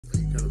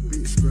Got a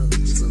big strap,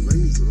 it's a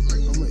laser,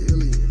 like I'm an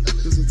alien.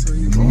 It's a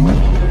tank.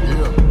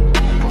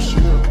 Yeah, oh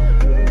shit.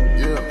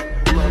 Yeah,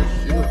 I'm out of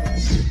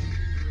shit.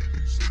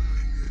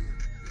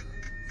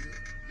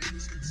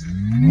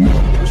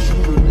 I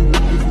shoot a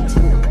nigga with a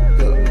 10.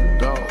 Yeah,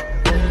 dog.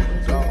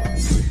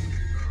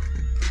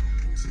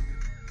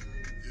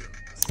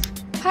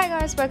 Hi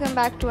guys, welcome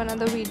back to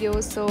another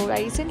video. So I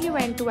recently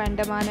went to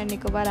Andaman and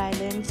Nicobar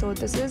Island. So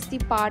this is the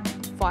part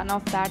 1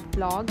 of that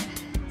vlog.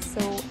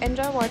 So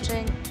enjoy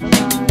watching.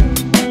 Bye-bye.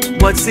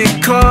 What's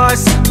it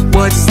cost?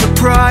 What's the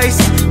price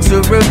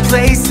to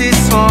replace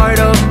this heart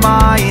of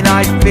mine?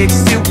 I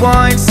fixed it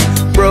once,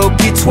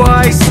 broke it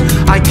twice.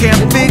 I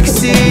can't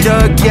fix it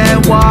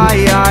again.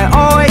 Why? I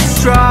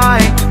always try,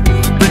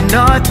 but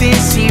nothing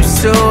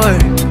seems to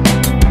work.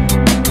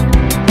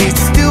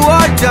 It's do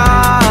or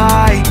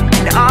die,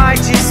 and I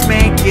just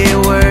make it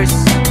worse.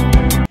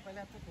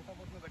 पहले आपको छोटा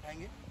boat में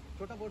बैठाएंगे,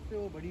 छोटा boat से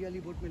वो बड़ी वाली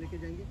boat में लेके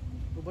जाएंगे,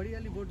 वो बड़ी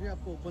वाली बोट जो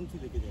आपको ओपन सी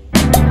लेके जाएगी।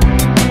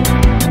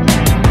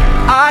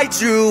 I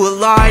drew a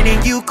line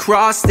and you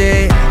crossed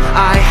it.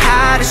 I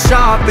had a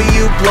shot but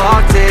you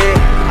blocked it.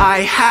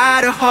 I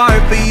had a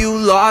heart but you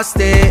lost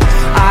it.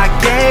 I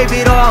gave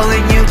it all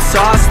and you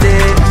tossed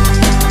it.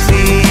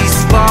 Please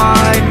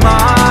find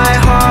my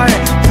heart.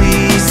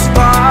 Please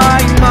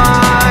find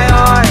my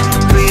heart.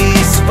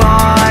 Please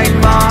find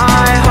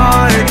my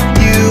heart.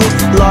 You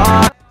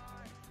lost.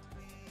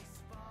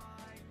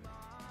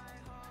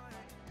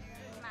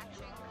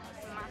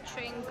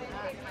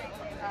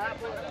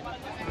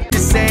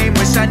 Same,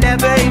 wish I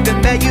never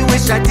even met you,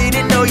 wish I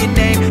didn't know your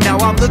name. Now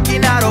I'm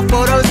looking at all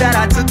photos that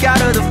I took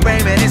out of the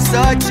frame, and it's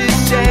such a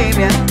shame,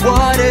 yeah,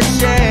 what a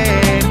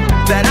shame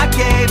that I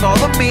gave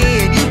all of me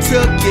and you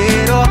took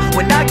it all.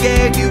 When I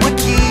gave you a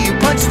key, you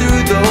punched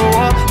through the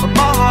wall of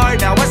my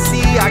heart. Now I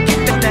see I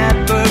can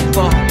never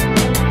fall.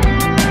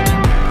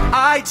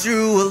 I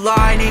drew a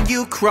line and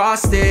you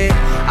crossed it.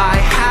 I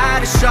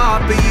had a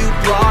shot but you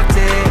blocked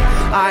it.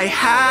 I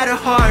had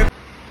a heart.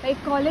 Like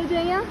college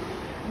area,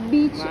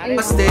 beach area.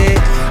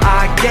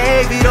 I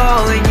gave it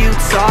all and you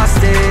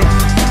tossed it.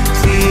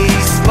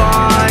 Please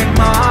find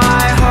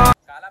my heart.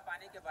 काला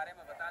पानी के बारे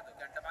में बता दूं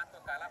कि अंडमान को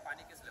काला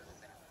पानी किस लिए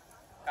बोलते हैं।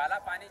 काला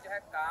पानी जो है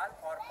काल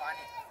और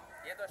पानी,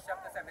 ये दो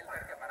शब्द से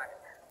मिलकर के बना है।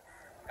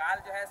 काल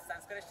जो है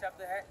संस्कृत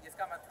शब्द है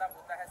जिसका मतलब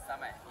होता है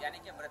समय, यानी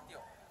कि मृत्यु।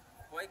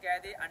 कोई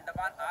कैदी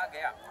अंडमान आ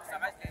गया,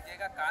 समझ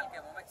लीजिएगा काल के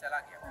मुंह में चला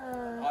गया।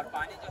 और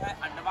पानी जो है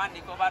अंडमान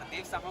निकोबार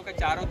द्वीप समूह के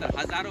चारों तरफ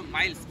हजारों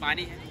माइल्स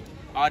पानी है।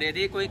 और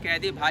यदि कोई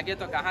कैदी भागे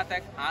तो कहाँ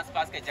तक?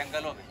 आसपास के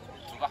जंगलों में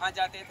वहाँ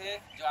जाते थे।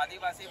 जो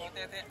आदिवासी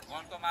होते थे वो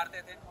उनको मारते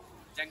थे।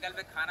 जंगल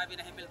में खाना भी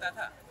नहीं मिलता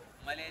था,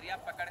 मलेरिया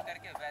पकड़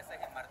करके वैसे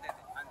ही मरते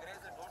थे। अंग्रेज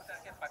ढूंढ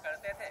करके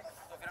पकड़ते थे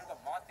तो फिर उनको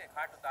मौत के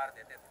घाट उतार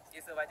देते थे।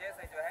 इस वजह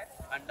से जो है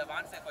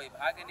अंडमान से कोई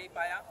भाग नहीं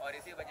पाया, और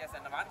इसी वजह से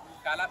अंडमान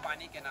काला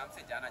पानी के नाम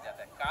से जाना जाता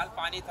है। काल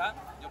पानी था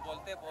जो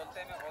बोलते बोलते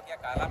में हो गया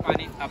काला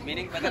पानी, अब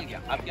मीनिंग बदल गया।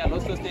 अब क्या लोग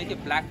सोचते हैं कि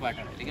ब्लैक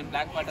वाटर है, लेकिन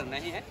ब्लैक वाटर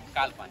नहीं है,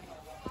 काल पानी।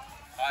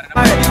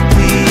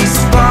 Please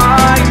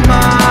find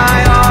my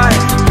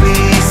heart.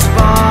 Please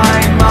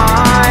find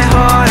my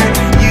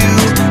heart. You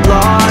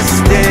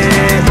lost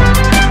it.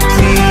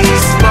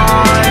 Please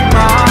find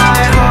my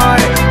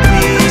heart.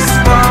 Please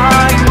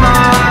find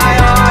my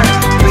heart.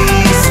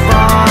 Please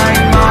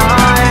find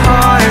my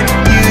heart.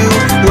 You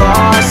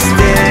lost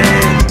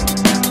it.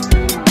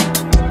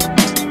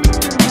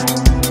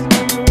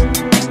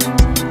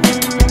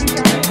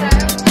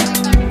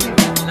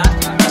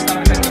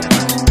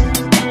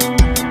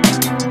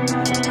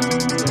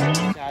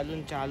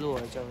 चालू हो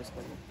जाओ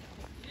इसका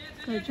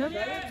गजब,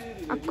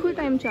 आखो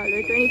टाइम चालू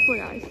है 24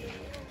 आवर्स।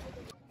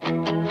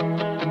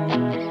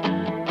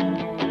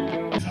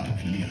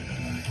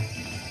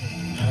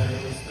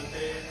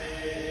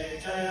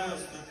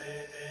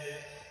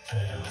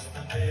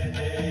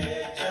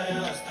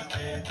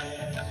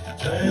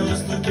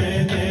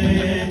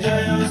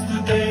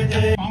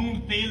 पाउंड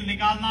तेल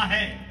निकालना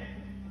है,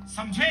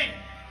 समझे?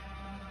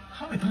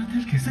 हम इतना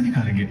तेल कैसे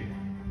निकालेंगे?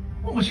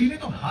 वो मशीनें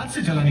तो हाथ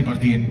से चलानी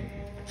पड़ती हैं।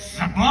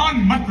 ज़बान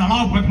मत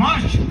लड़ाओ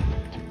बदमाश।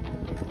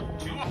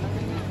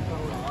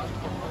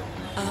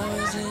 I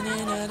was in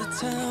and out of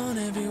town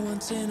every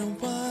once in a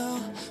while.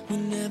 We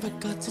never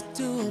got to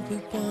do what we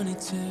wanted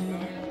to.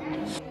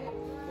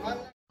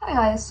 Hi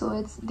guys, so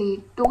it's day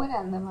 2 in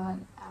Andaman.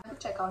 I'm going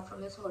to check out from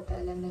this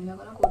hotel and then we're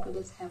going to go to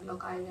this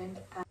Hemlock Island.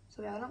 So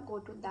we're going to go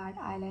to that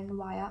island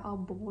via a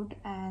boat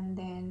and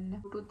then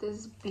go to this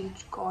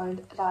beach called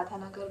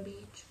Radhanagar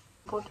beach.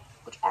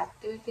 कुछ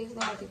activities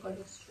नहीं होती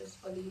बड़ी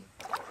स्ट्रेसफुली,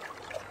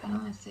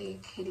 ऐसे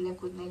खेलने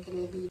कूदने के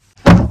लिए भी।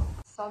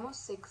 It's almost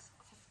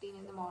 6:15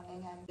 in the morning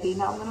and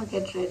now I'm gonna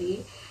get ready,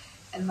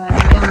 and by the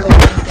way I'm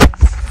wearing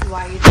this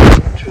white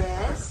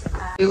dress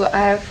and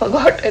I have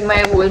forgotten my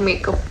whole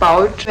makeup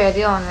pouch.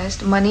 Very honest,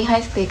 money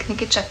heist देखने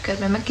के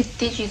चक्कर में मैं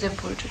कितनी चीज़ें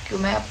भूल चुकी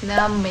हूँ। मैं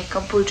अपना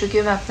मेकअप भूल चुकी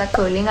हूँ, मैं अपना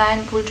कर्लिंग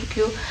आयरन भूल चुकी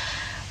हूँ,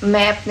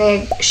 मैं अपने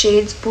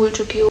शेड्स भूल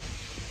चुकी हूँ।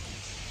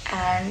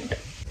 And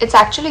it's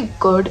actually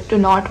good to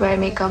not wear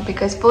makeup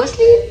because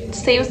firstly it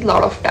saves a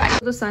lot of time.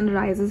 The sun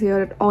rises here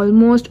at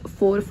almost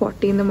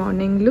 4:40 in the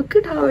morning. Look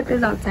at how it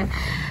is outside.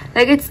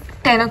 Like it's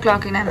 10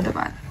 o'clock in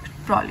Andaman,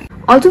 probably.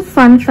 Also,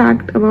 fun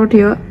fact about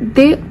here,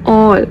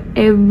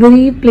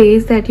 every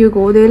place that you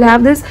go, they'll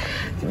have this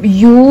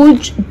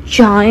huge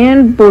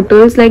giant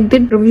bottles, like they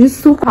which is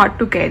so hard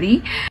to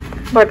carry,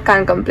 but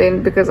can't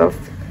complain because of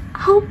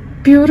how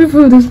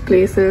beautiful this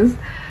place is.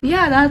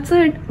 Yeah, that's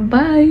it.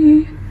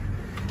 Bye.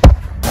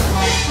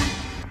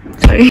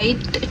 Sorry.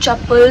 White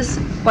chappals,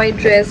 white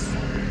dress,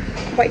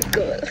 white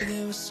girl.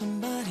 There was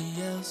somebody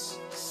else,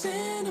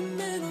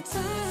 sentimental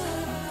time.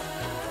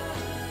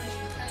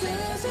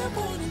 Does I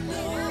wanna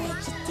know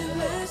what you did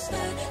last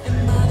night?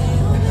 Am I the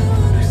only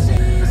one who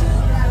sees it?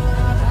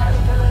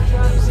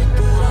 Is it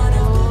good enough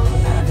to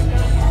leave in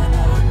the end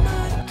of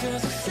mine?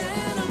 'Cause it's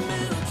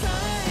sentimental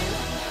time.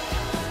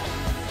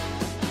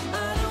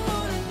 I don't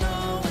wanna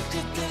know what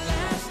you did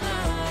last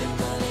night.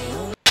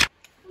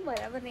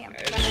 Am I the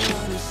only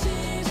one who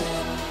sees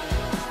it?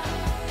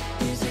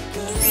 Is it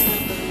good enough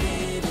to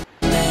leave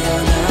in the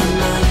end of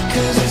mine?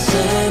 'Cause it's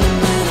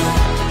sentimental.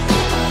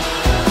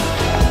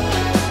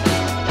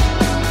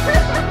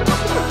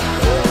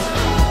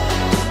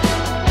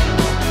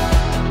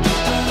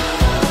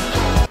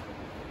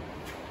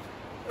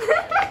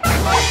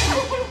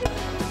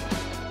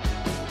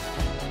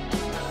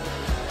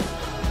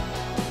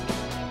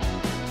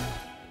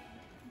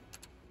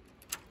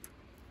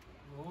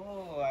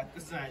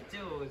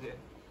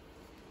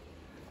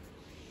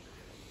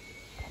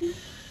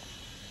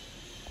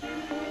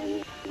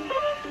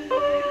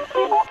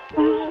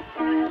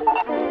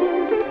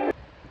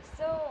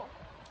 So,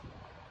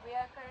 we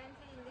are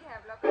currently in the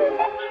Havelock.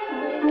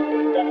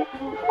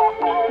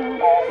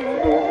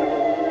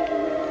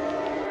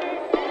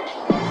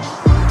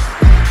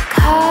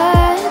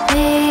 Caught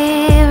me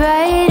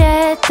right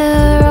at the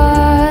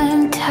wrong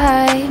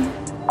time.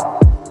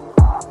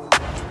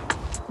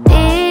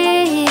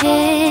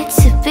 Needed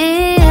to be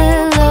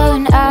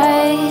alone,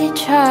 I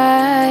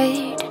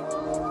tried,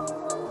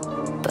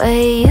 but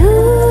you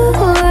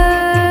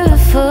were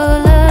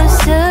full of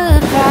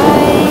surprises,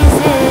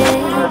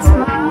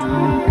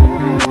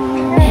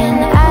 and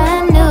I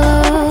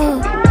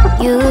knew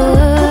you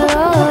were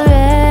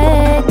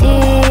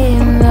already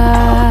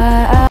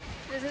mine.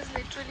 This is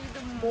literally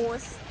the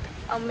most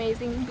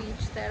amazing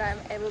beach that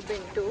I've ever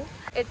been to.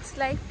 It's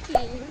like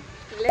clean,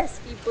 less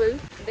people.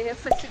 They have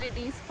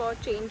facilities for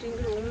changing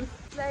rooms.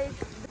 It's like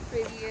the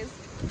prettiest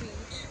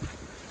beach.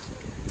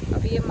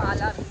 अभी ये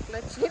माला बिल्कुल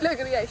अच्छी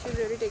लग रही है. I should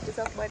really take this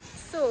off. But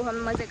so हम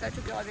मजे कर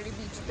चुके already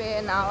beach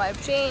पे. Now I've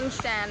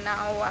changed and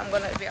now we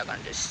are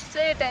gonna just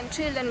sit and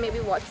chill and maybe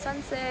watch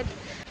sunset.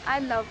 I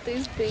love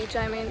this beach.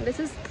 I mean, this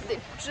is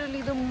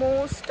literally the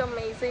most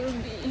amazing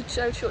beach.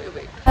 I'll show you.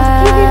 Wait. I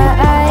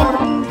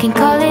can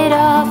call it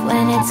off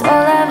when it's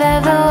all I've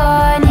ever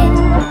wanted.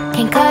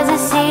 Can cause a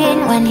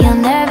scene when he'll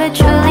never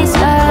truly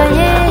start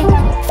it.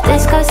 If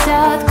this goes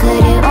south,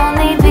 could it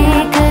only be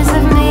 'cause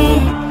of me?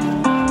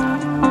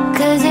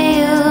 'Cause of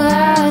you,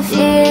 I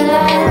feel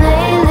like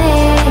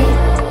lately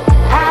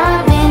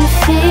I've been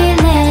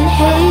feeling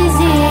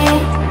hazy.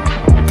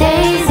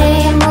 Days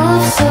they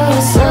move so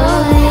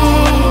slowly.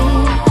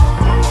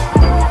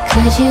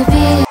 Could you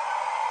be?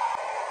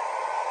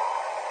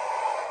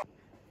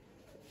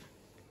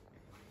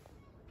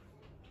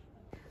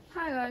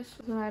 Hi guys,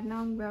 so right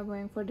now we are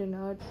going for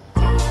dinner.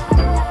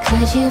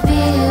 Could you be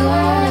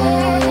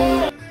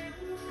right?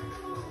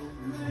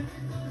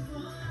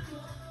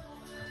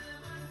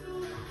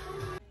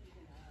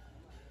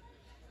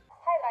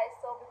 Hi guys,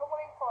 so before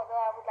moving further,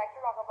 I would like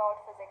to talk about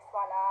Physics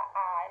Wala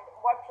and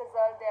what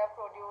result they have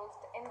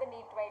produced in the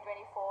Neet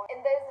 2024. In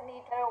this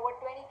Neet, there are over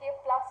 20k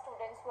plus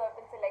students who have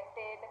been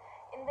selected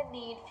in the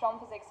Neet from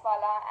Physics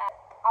Wala, and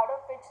out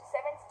of which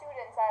 7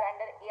 students are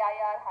under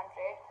AIR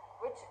 100,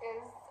 which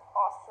is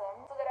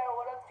awesome. So there are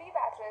overall 3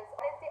 batches.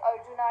 One is the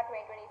Arjuna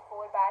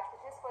 2024 batch,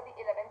 which is for the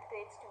 11th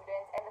grade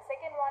students, and the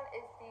second one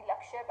is the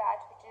Lakshya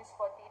batch, which is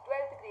for the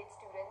 12th grade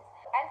students.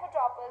 And for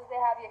toppers, they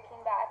have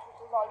Yakin batch,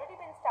 which has already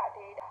been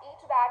started.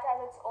 Each batch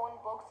has its own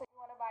book, so if you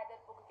want to buy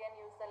that book, you can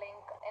use the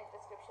link in the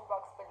description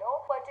box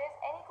below. Purchase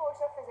any course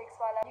of Physics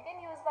Wala. You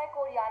can use my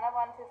code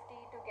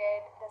YANA150 to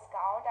get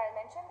discount. I'll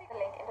mention the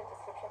link in the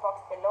description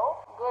box below.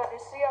 Go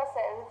register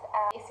yourself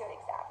and ace your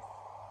exams.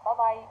 Bye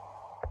bye.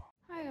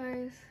 Hi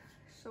guys.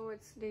 So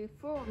it's day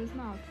 4. This is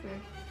my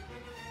outfit.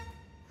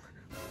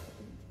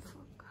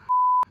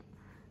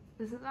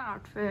 This is the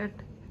outfit.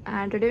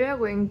 And today we are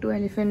going to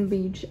Elephant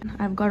Beach.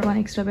 I've got one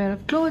extra pair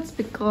of clothes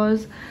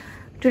because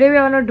today we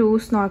are gonna do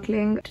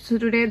snorkeling. So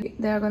today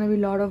there are gonna be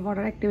a lot of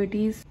water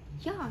activities.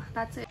 Yeah,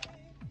 that's it.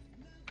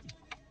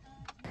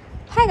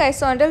 Hi guys,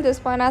 so until this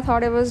point I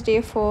thought it was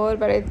day 4,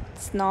 but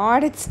it's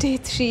not. It's day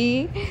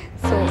 3.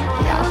 So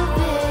yeah.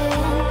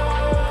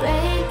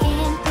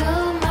 Breaking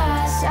through my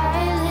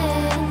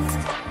silence.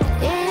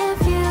 If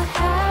you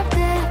have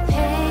the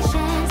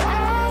patience,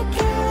 I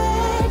can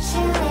let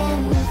you in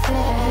the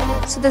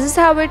bed. So this is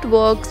how it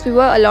works. We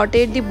were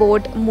allotted the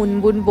boat,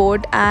 Munbun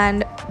boat,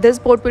 and this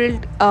boat will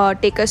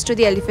take us to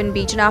the Elephant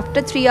Beach, and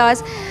after 3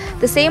 hours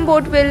The same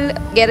boat will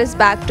get us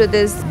back to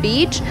this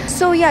beach.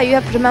 So yeah, you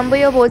have to remember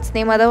your boat's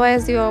name,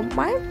 otherwise you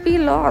might be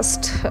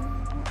lost.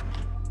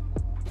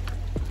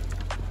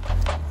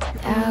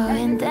 Now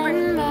and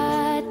then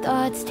my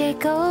thoughts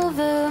take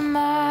over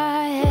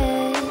my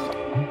head.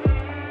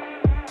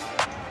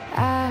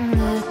 I'm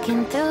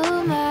looking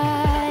through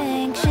my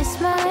anxious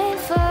mind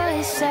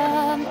for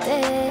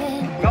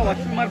something.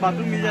 Washroom और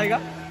bathroom मिल जाएगा,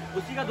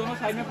 उसी का दोनों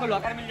side में आपको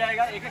locker मिल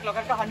जाएगा। एक एक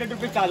लॉकर का 100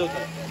 रुपये चार्ज होता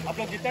है। आप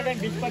लोग जितना टाइम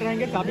बीच पर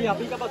रहेंगे चाबी आप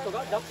ही का बस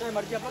होगा, जब से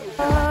मर्जी आप लोग।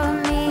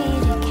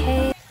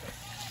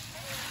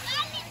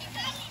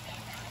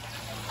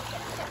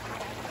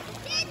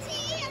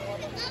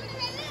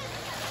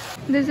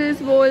 This is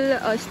whole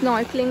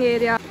snorkeling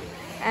area,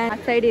 and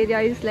outside area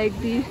is like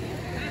the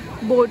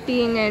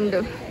boating and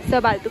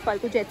sab altu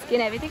faltu jet ski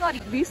and everything. Or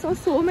we saw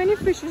so many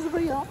fishes over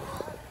here.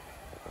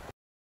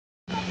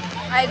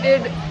 I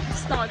did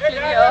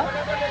snorkeling here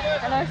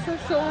and I saw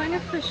so many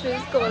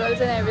fishes, corals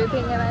and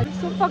everything, and I'm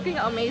so fucking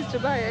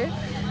amazed by it.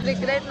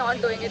 Regret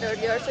not doing it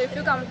earlier. So if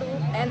you come to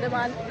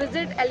Andaman,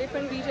 visit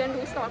Elephant Beach and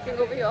do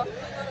snorkeling over here.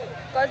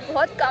 Because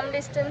बहुत कम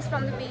distance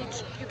from the beach,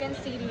 you can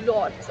see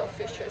lots of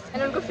fishes.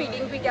 And उनको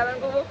feeding भी किया,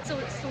 उनको वो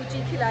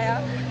सूची खिलाया.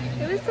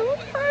 It was so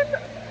fun.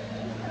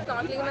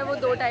 Snorkeling में वो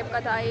 2 टाइप का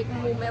था, एक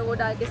मुंह में वो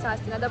डाल के सांस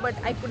लेना था, but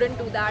I couldn't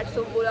do that. So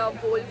पूरा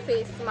whole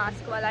face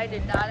mask वाला I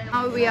did that. And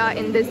now we are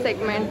in this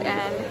segment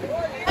and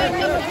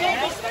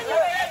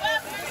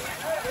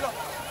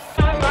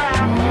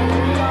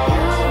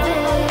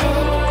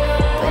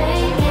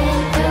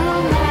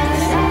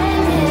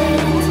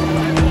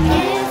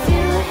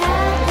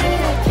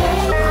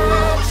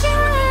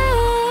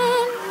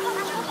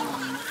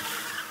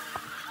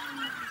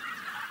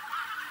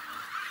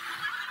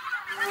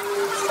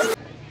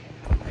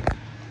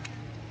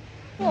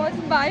was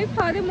by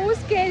far the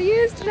most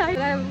scariest ride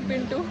I have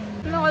been to.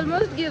 मैं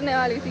almost गिरने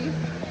वाली थी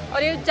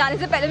और ये जाने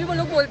से पहले भी वो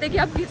लोग बोलते हैं कि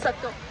आप गिर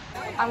सकते हो.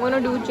 I'm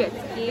gonna do jet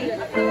ski.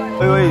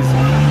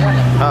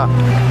 हाँ.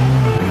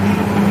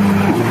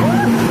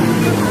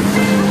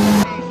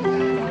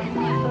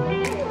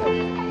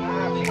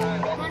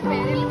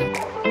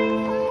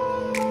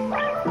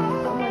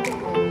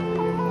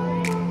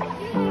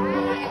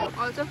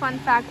 Also fun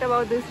fact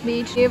about this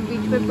beach, ये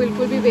beach पे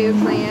बिल्कुल भी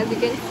waves नहीं है. As you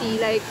can see,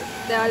 like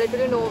there are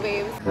literally no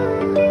waves.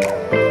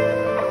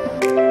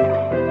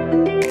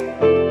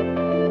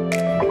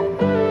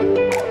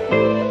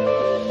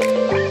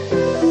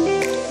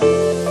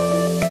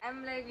 I'm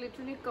like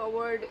literally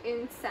covered in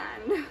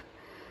sand.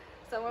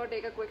 So I'm gonna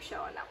take a quick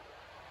shower now.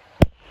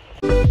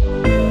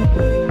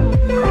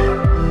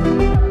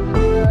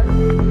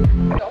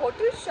 The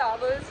hotel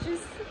showers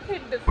just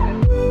hit different.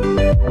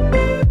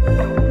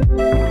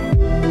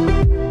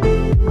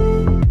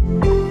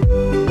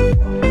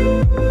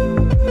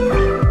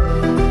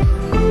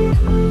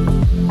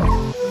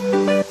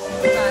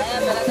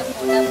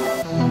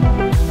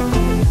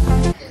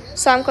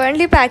 So I'm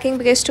currently packing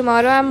because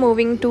tomorrow I'm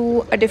moving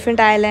to a different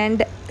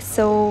island.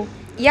 So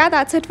yeah,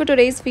 that's it for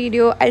today's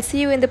video. I'll see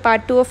you in the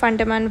part 2 of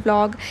Andaman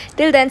vlog.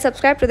 Till then,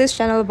 subscribe to this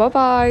channel. Bye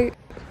bye.